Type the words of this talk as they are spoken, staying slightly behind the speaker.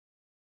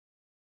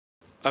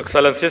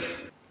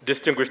Excellencies,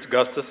 distinguished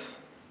guests,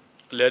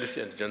 ladies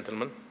and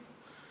gentlemen,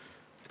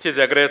 it is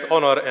a great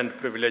honor and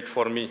privilege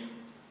for me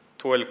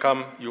to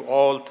welcome you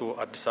all to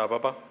Addis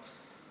Ababa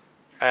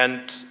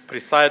and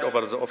preside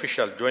over the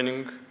official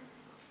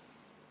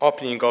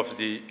opening of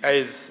the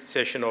 8th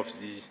session of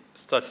the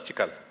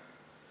Statistical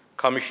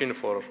Commission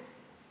for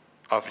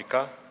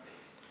Africa,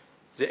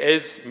 the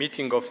 8th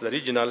meeting of the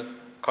Regional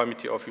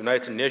Committee of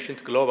United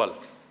Nations Global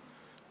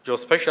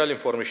Geospatial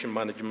Information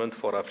Management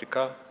for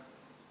Africa,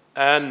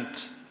 and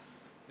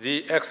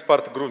the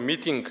expert group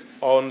meeting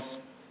on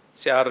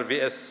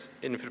CRVS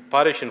in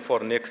preparation for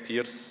next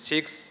year's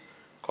 6th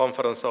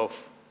Conference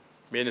of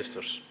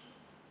Ministers.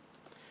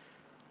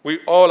 We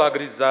all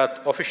agree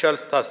that official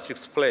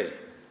statistics play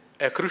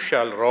a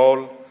crucial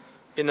role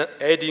in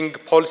aiding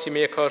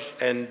policymakers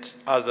and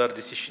other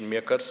decision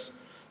makers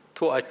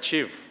to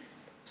achieve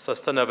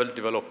sustainable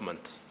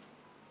development.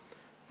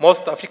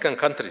 Most African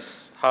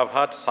countries have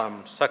had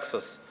some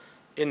success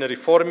in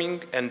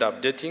reforming and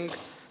updating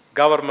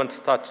government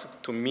statistics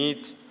to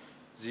meet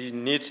the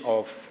needs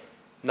of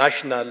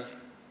national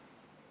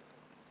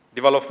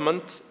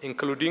development,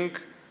 including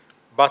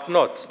but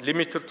not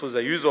limited to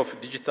the use of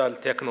digital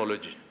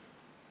technology.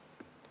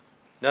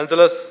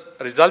 Nonetheless,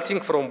 resulting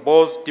from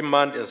both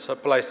demand and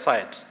supply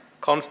side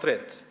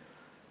constraints,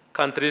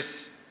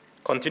 countries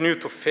continue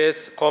to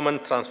face common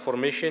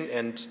transformation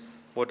and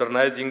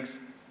modernizing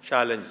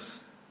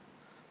challenges.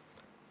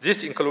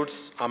 This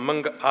includes,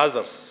 among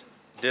others,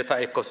 data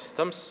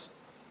ecosystems,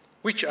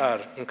 which are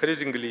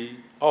increasingly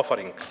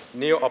offering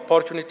new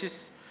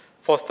opportunities,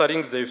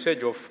 fostering the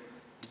usage of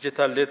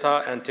digital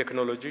data and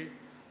technology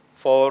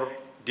for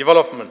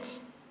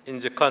development in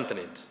the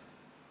continent.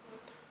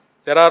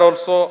 There are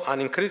also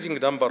an increasing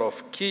number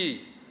of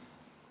key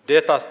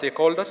data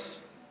stakeholders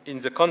in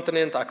the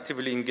continent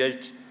actively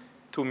engaged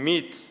to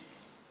meet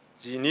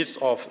the needs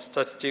of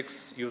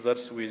statistics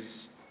users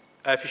with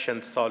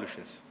efficient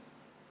solutions.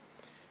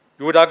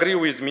 You would agree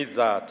with me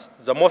that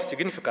the most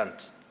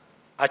significant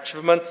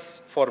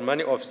achievements for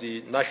many of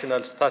the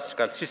national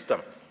statistical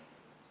system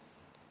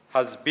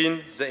has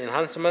been the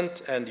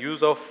enhancement and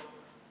use of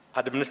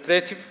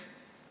administrative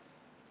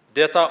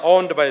data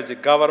owned by the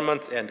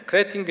government and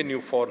creating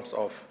new forms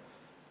of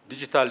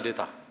digital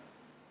data.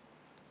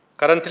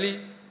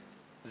 Currently,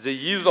 the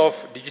use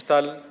of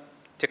digital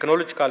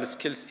technological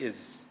skills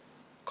is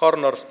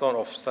cornerstone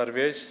of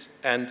surveys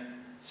and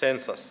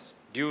census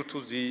due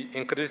to the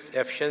increased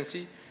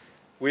efficiency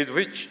with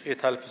which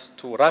it helps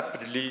to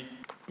rapidly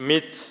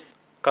meet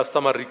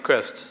customer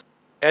requests.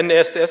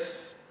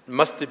 NSS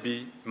must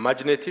be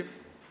imaginative,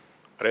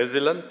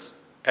 resilient,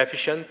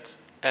 efficient,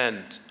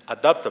 and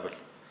adaptable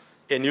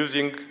in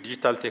using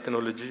digital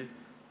technology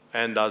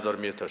and other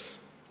methods.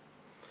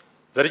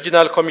 The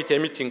Regional Committee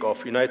meeting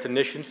of United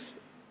Nations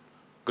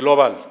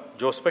Global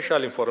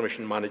Geospatial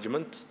Information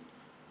Management,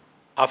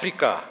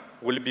 Africa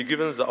will be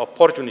given the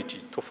opportunity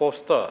to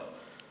foster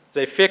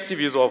the effective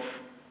use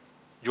of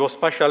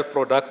geospatial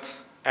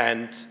products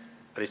and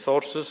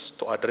resources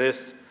to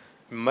address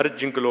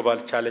emerging global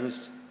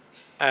challenges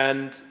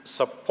and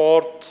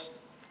support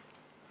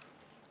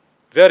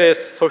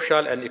various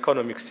social and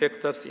economic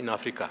sectors in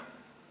Africa.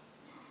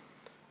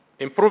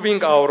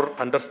 Improving our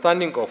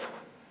understanding of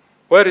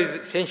where is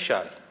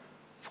essential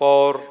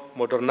for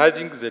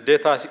modernizing the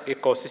data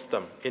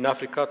ecosystem in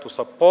Africa to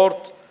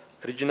support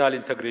regional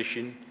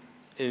integration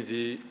in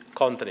the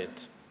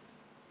continent.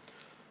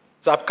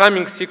 The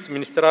upcoming 6th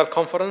Ministerial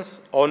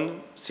Conference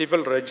on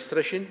Civil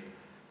Registration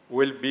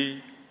will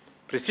be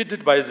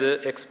preceded by the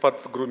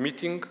experts group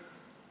meeting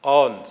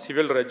on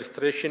civil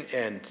registration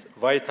and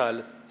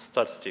vital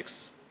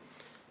statistics.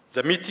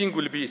 The meeting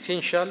will be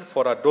essential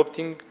for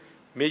adopting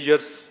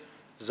measures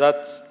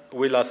that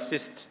will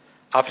assist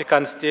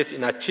African states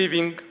in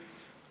achieving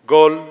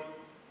Goal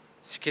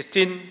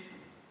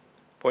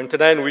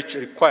 16.9, which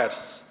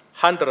requires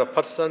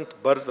 100%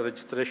 birth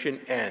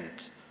registration and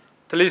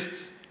at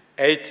least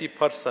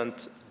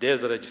 80%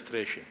 death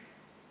registration.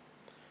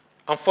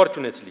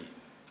 Unfortunately,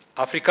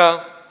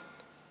 Africa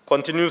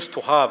continues to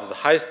have the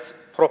highest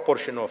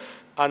proportion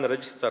of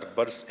unregistered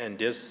births and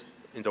deaths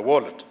in the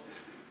world,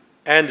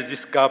 and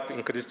this gap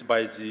increased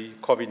by the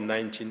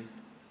COVID-19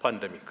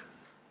 pandemic.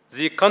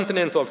 The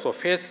continent also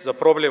faces the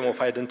problem of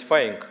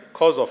identifying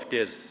cause of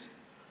deaths.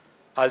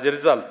 As a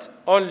result,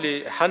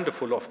 only a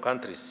handful of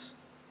countries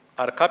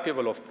are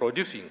capable of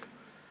producing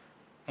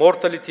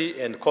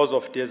mortality and cause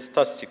of death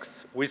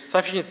statistics with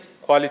sufficient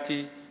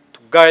quality to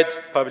guide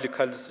public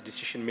health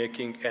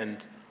decision-making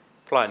and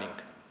planning.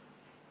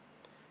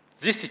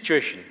 This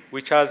situation,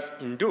 which has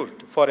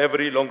endured for a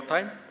very long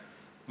time,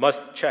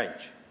 must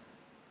change.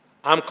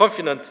 I'm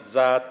confident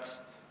that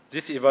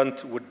this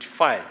event would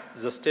define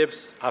the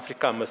steps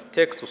Africa must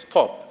take to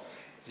stop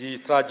the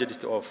tragedy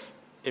of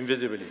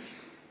invisibility.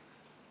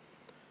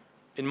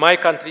 In my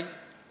country,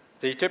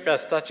 the Ethiopian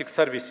Statistics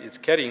Service is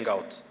carrying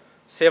out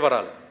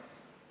several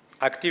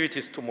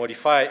activities to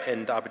modify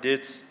and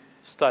update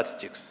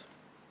statistics.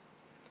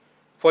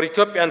 For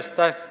Ethiopian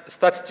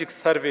statistics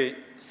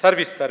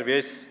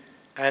surveys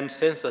and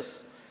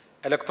census,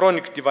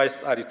 electronic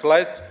devices are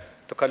utilized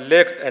to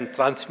collect and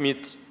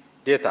transmit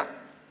data.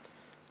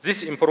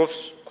 This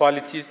improves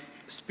quality,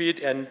 speed,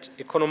 and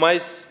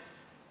economizes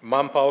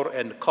manpower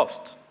and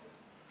cost.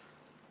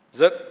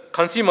 The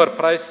Consumer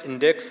Price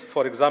Index,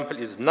 for example,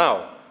 is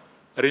now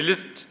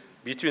released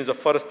between the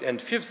 1st and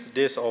 5th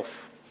days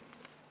of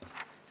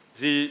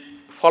the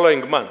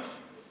following month,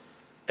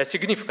 a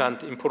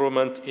significant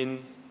improvement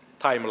in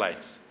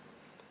timelines.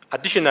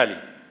 Additionally,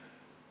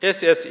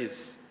 SES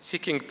is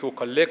seeking to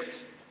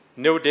collect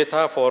new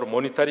data for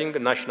monitoring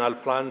national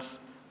plans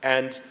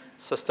and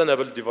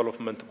sustainable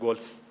development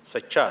goals,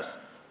 such as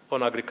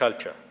on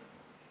agriculture.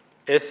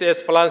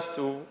 SES plans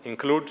to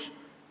include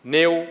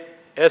new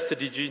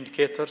SDG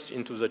indicators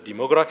into the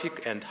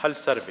demographic and health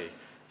survey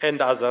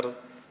and other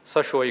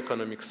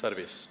socio-economic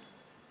surveys.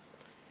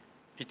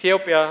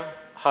 Ethiopia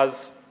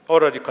has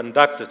already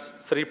conducted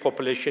 3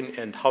 population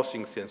and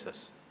housing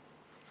censuses.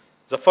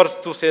 The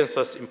first 2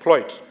 censuses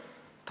employed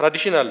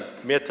traditional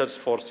methods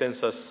for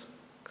census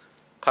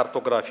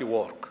cartography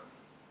work.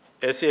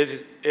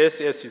 SES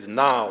is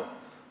now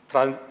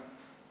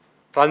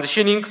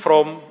transitioning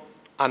from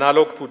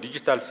analog to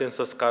digital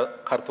census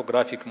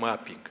cartographic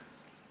mapping.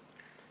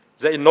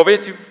 The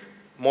innovative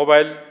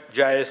mobile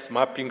GIS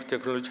mapping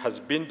technology has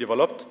been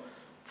developed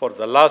for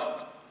the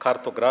last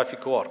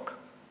cartographic work.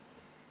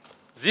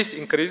 This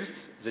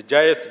increases the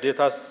GIS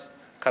data's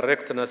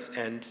correctness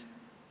and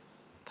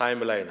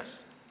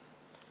timeliness.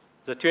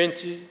 The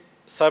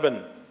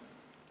 2007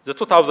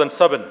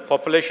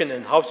 Population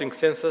and Housing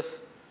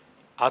Census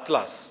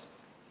Atlas,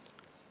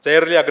 the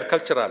Early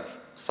Agricultural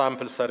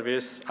Sample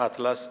Surveys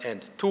Atlas,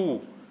 and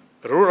 2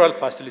 Rural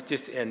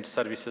Facilities and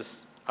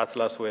Services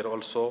Atlas were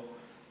also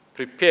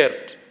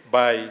prepared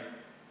by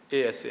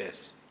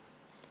ASS.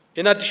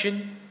 In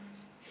addition,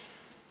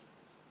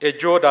 a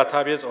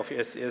geodatabase of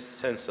SES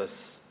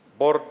census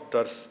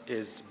borders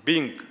is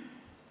being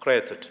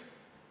created.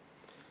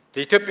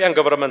 The Ethiopian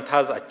government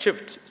has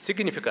achieved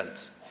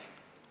significant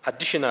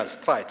additional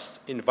strides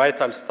in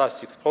vital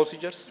statistics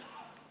procedures,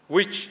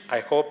 which I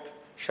hope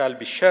shall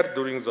be shared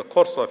during the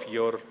course of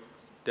your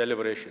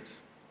deliberations.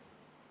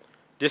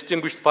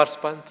 Distinguished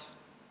participants,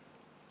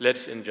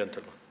 ladies and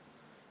gentlemen,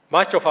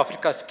 much of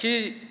Africa's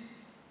key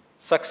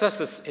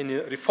successes in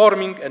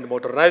reforming and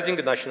modernizing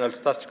national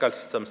statistical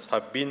systems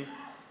have been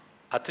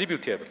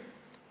attributable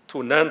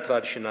to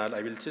non-traditional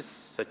abilities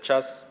such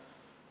as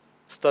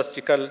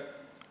statistical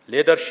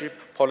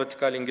leadership,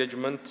 political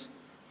engagement,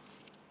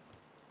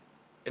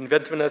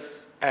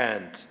 inventiveness,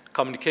 and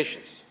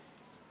communications.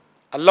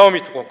 Allow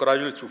me to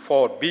congratulate you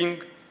for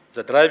being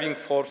the driving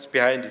force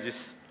behind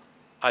these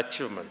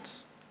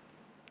achievements.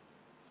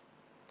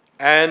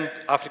 And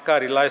Africa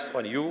relies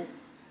on you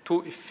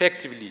to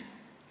effectively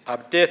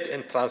update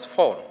and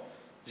transform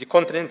the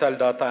continental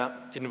data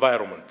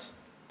environment.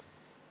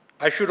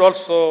 I should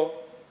also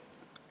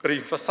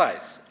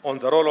re-emphasize on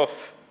the role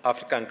of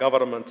African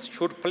governments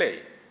should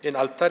play in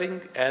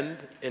altering and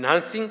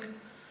enhancing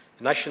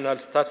national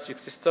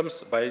statistics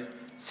systems by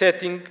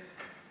setting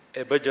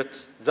a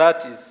budget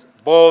that is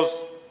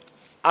both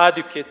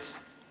adequate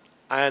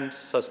and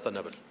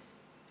sustainable.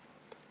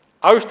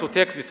 I wish to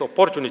take this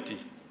opportunity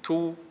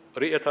to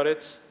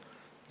reiterate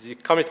the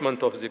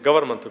commitment of the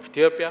government of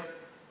Ethiopia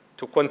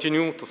to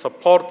continue to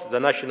support the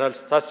national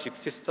statistics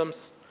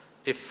system's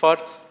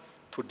efforts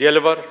to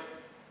deliver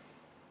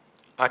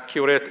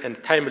accurate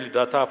and timely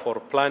data for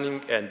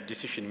planning and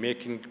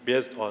decision-making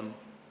based on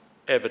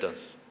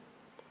evidence.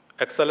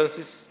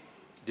 Excellencies,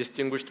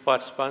 distinguished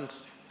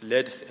participants,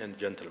 ladies and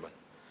gentlemen,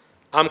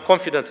 I'm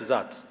confident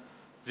that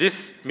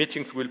these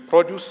meetings will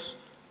produce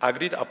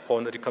agreed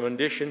upon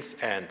recommendations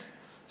and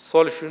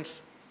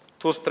solutions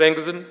to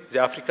strengthen the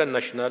African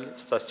national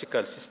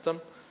statistical system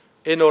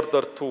in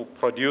order to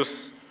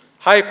produce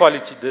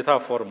high-quality data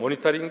for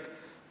monitoring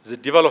the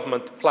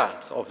development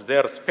plans of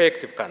their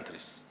respective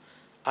countries,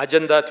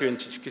 Agenda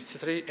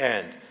 2063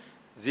 and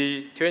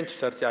the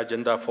 2030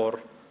 Agenda for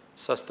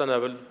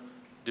Sustainable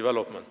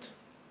Development.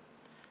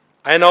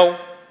 I now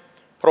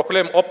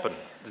proclaim open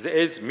the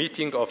 8th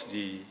meeting of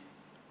the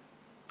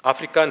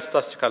African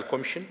Statistical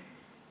Commission,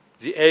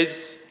 the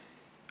 8th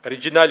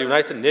Regional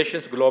United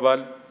Nations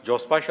Global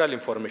Geospatial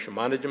Information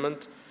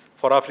Management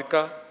for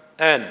Africa,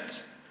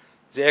 and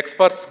the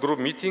experts group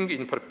meeting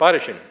in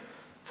preparation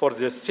for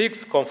the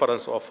 6th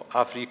Conference of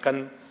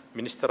African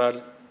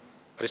Ministerial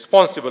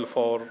responsible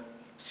for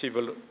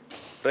civil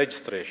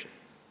registration.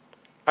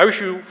 I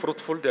wish you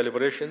fruitful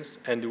deliberations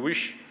and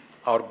wish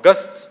our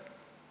guests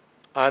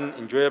an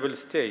enjoyable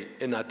stay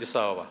in Addis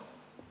Ababa.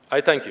 I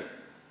thank you.